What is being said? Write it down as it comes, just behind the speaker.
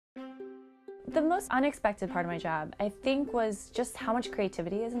The most unexpected part of my job, I think, was just how much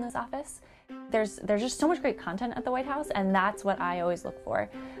creativity is in this office. There's just so much great content at the White House, and that's what I always look for.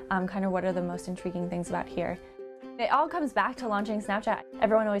 Kind of what are the most intriguing things about here. It all comes back to launching Snapchat.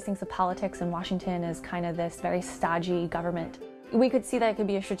 Everyone always thinks of politics in Washington as kind of this very stodgy government. We could see that it could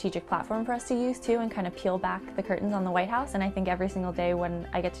be a strategic platform for us to use too and kind of peel back the curtains on the White House, and I think every single day when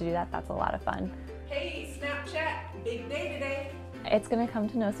I get to do that, that's a lot of fun. Hey, Snapchat, big day today. It's going to come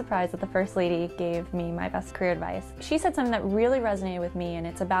to no surprise that the First Lady gave me my best career advice. She said something that really resonated with me, and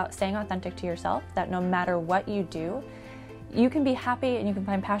it's about staying authentic to yourself, that no matter what you do, you can be happy and you can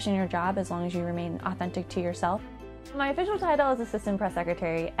find passion in your job as long as you remain authentic to yourself. My official title is Assistant Press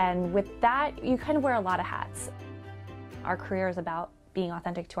Secretary, and with that, you kind of wear a lot of hats. Our career is about being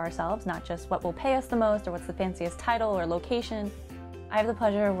authentic to ourselves, not just what will pay us the most or what's the fanciest title or location. I have the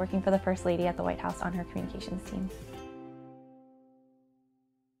pleasure of working for the First Lady at the White House on her communications team.